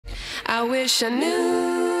I wish I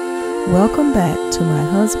knew. Welcome back to My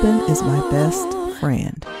Husband is My Best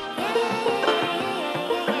Friend.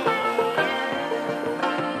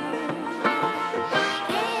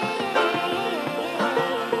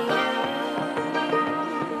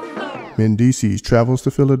 Mendeecees travels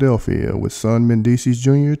to Philadelphia with son Mendeecees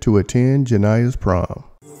Jr. to attend Janiah's prom.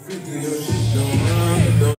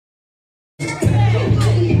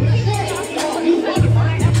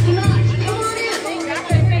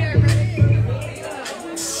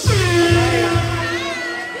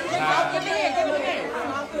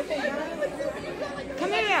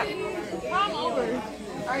 Come here. Prom over.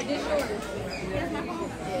 All right, this yours.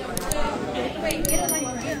 Wait, get it like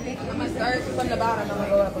I'm gonna start from the bottom. I'm gonna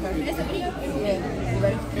go up, okay? It's a video? Yeah. You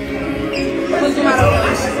ready? Please come out over.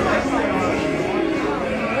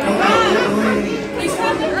 Please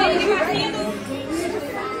stop the girl. Give her handle.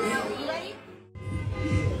 You ready?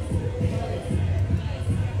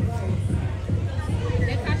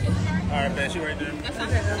 All right, man, she right there.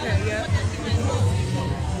 Okay, yeah.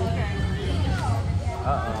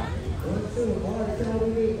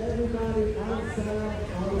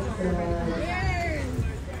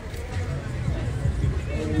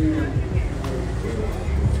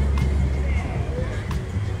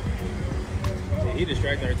 He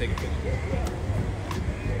distracted her taking pictures.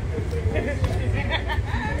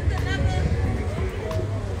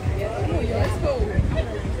 Let's go.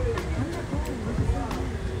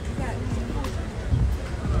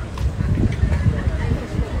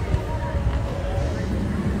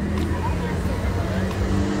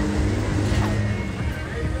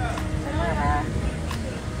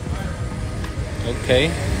 Okay.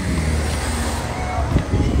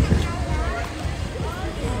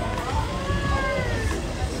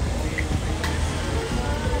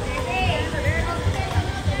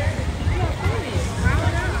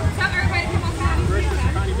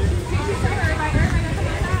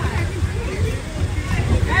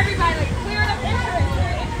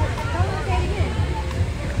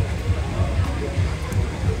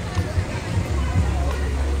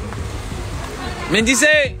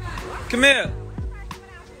 Mendeecees, come here.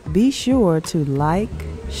 Be sure to like,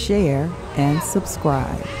 share, and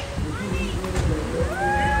subscribe.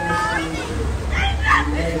 I'm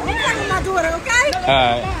not doing it, okay?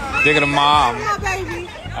 Alright, dig at the mom. My baby.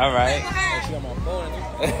 Alright. She got my phone.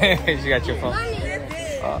 She got your phone.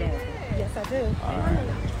 Yes, I do. Alright.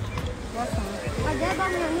 My dad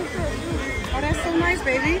bought me a new shirt. Oh, that's so nice,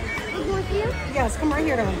 baby. You going here? Yes, come right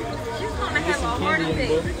here, though. She's gonna have a heart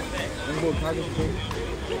attack.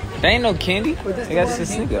 There ain't no candy. They got this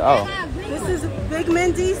sneaker. Oh. This is Big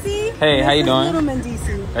Mendeecees. Hey, how you doing? Little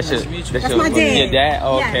Mendeecees. That's my dad. Your dad?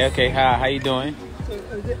 Oh, okay, Yes. okay. How you doing?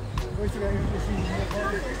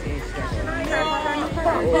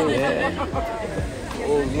 Oh, yeah.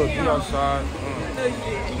 Oh, look, he outside.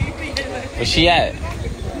 Where she at?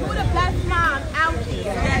 Who the best mom out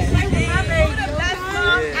there? My baby. Who the best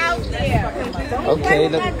mom out there? Okay.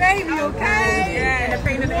 Look. My baby, okay? Yeah. And the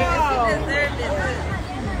pain in the ass.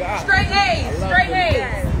 Straight A's. Straight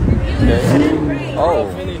A's. Okay. Oh.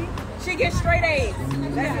 She gets straight A's.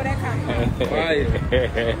 That's where that comes from.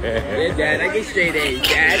 Yeah, Dad, I get straight A's,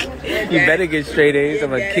 Dad. Yeah, You better get straight A's. I'm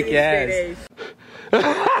gonna kick your ass.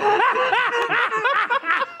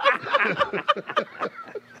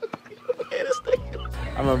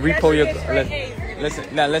 I'm gonna repo your. Listen,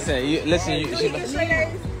 now listen. You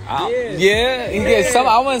yeah, he gets some.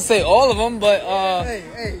 I wouldn't say all of them, but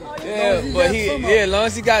yeah, but as long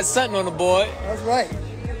as he got something on the board. That's right.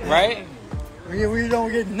 Right? We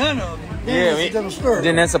don't get none of them.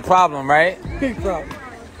 Then that's a problem, right? Big problem.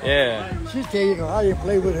 Yeah. She tell you, I didn't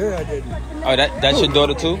play with her, I didn't. Oh, that's your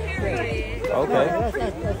daughter too? Yeah. Okay.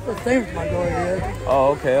 That's the same as my daughter here.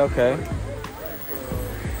 Oh, okay.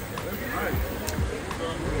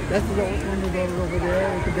 That's the one daughter over there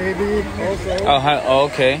with the baby also. Oh,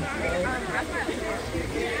 okay.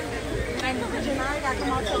 And Janiah got to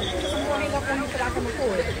come out so I'm going to hang up on you so I can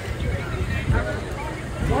record.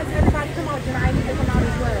 Once everybody come out, Janiah needs to come out as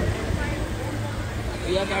well.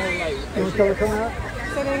 Yeah, I got her like. You want to tell her to come out?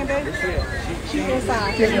 Say that again, baby? She's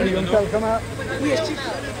inside. You want to tell her to come out? Yes, she's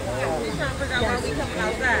trying to figure out why we coming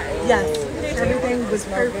outside. Yes, everything was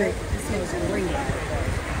perfect. It smells great.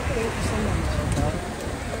 Thank you so much.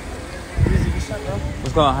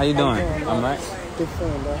 What's going on? How you doing? I'm right. Good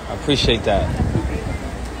fun, bro. I appreciate that.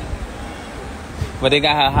 But they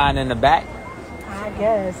got her hiding in the back? I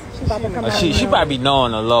guess. She's about to come out. She probably be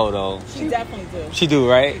knowing the low though. She definitely do. She do,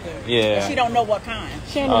 right? She do. Yeah. But she don't know what kind.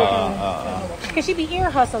 She ain't know what kind. Cause she be ear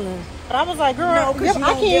hustling. But I was like, girl, No, because you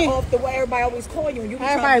I don't get can't. off the way everybody always call you and you be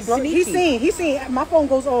trying Everybody, to bro, be he sneaky. seen. My phone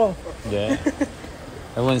goes off. Yeah.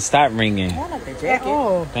 It wouldn't stop ringing. I like the jacket.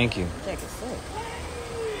 Oh, Thank you. Jacket sick.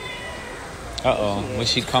 Uh-oh. When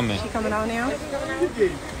she coming? she coming out now? I just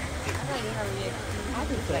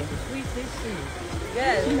like the sweet 16.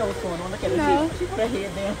 Yeah. She know what's going on. Look at her. She put her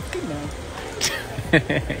head down. She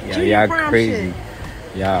know. Y'all Prom crazy.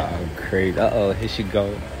 Y'all are crazy. Uh-oh. Here she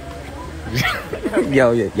go.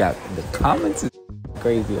 Yo, yeah. The comments is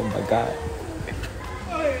crazy. Oh, my God.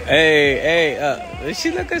 Hey, does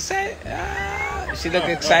she look excited? She look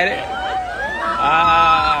excited?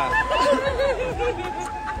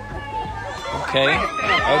 Okay.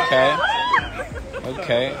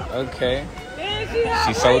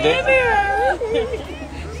 She sold it?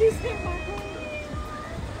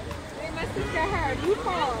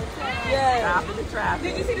 Yeah. Stop in the traffic.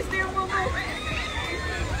 Did you see the steering wheel move?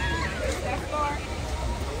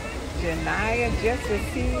 Janiah just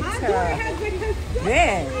received her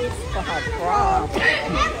Benz for her prom.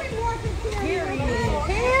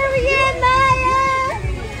 Period, Naya.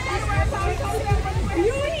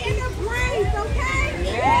 Beauty and the brains, okay?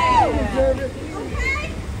 Yeah. Okay?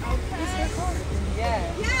 Yes.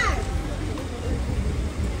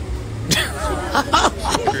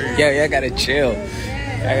 Yeah, y'all gotta chill.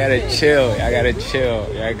 Y'all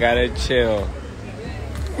gotta chill.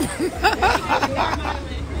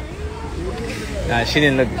 Nah, she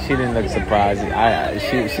didn't look surprised.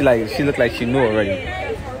 She looked like she knew already.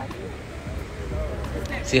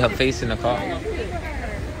 See her face in the car?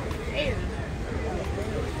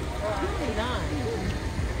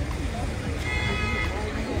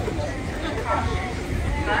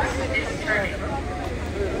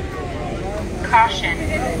 Caution,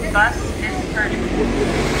 bus is turning.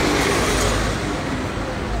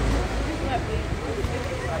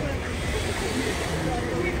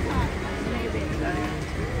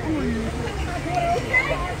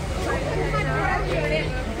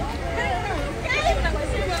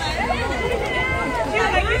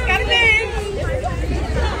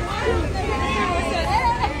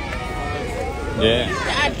 Yeah.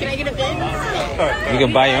 Dad, can I get a Benz? You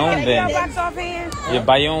can buy your own Benz. Box offhand? You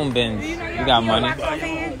buy your own Benz. You got money. Box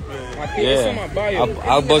offhand? Yeah.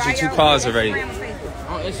 I bought you 2 cars already. On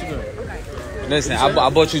Instagram. Listen, I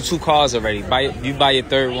bought you 2 cars already. You buy your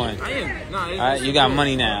 3rd one. I am. Nah, All right, you got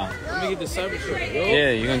money now. Let me get the Cybertruck. Yo. Yeah,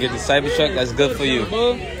 you're gonna get the Cybertruck. That's good for you.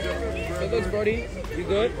 Hey, looks, Brody. You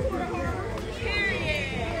good?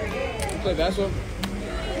 You play basketball?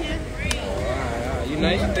 You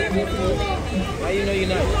nice? How you know you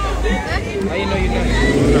nice? How you know you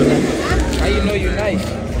nice? How you know you nice?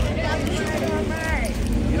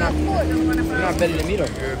 You're not better than me though.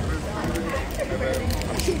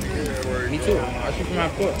 Me too. I shoot from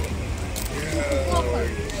half court.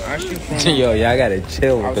 I shoot from Yo, y'all gotta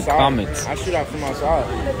chill with the outside. comments. I shoot out from outside.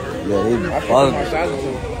 Yeah, I shoot from bugging. outside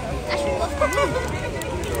too.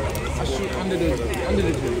 I shoot under the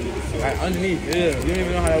like underneath. Yeah, you don't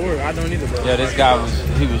even know how that works. I don't either, bro. Yo, this guy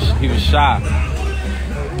he was shy.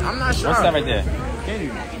 I'm not sure. What's that right there? Candy.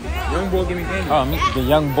 Young boy, give me candy. Oh, the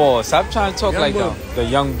young boy. Stop trying to talk Young like boy. the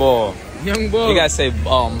young boy. Young boy. You gotta say It's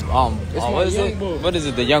my what is young it? boy. What is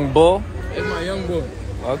it? The young bull? It's my young boy.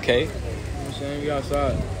 Okay. You know what I'm saying? We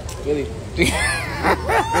outside. Really.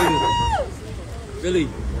 Really.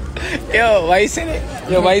 Yo, why you saying it?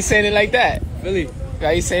 Yo, why you saying it like that? Really.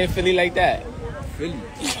 Why you saying Philly like that? Really.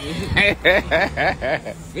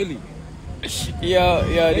 Really. Yo,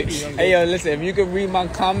 hey, yo, listen. If you can read my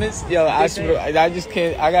comments, yo, I just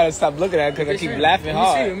can't. I gotta stop looking at it because I keep laughing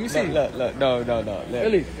hard. Let me see. Look, no. Look.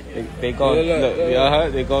 Really? They go.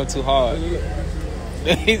 Look. They going too hard.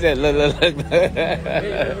 He said, look. Say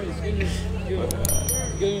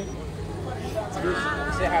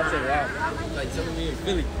hi to that. Like telling me in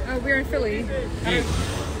Philly. Oh, we're in Philly.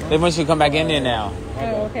 They want you to come back in there now.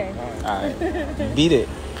 Oh, okay. All right. Beat it.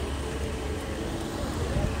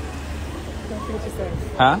 Don't forget your stuff.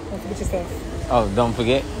 Huh? Don't forget your stuff. Oh, don't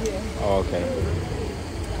forget? Yeah. Oh, okay.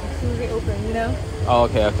 As soon as they open, you know? Oh,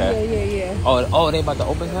 okay. Yeah. Oh, they about to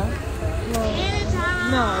open now?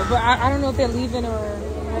 No, but I don't know if they're leaving or...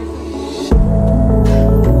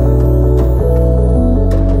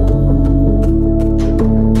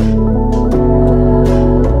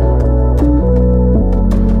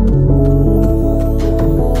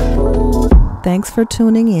 Thanks for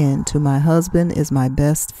tuning in to My Husband is My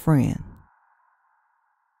Best Friend.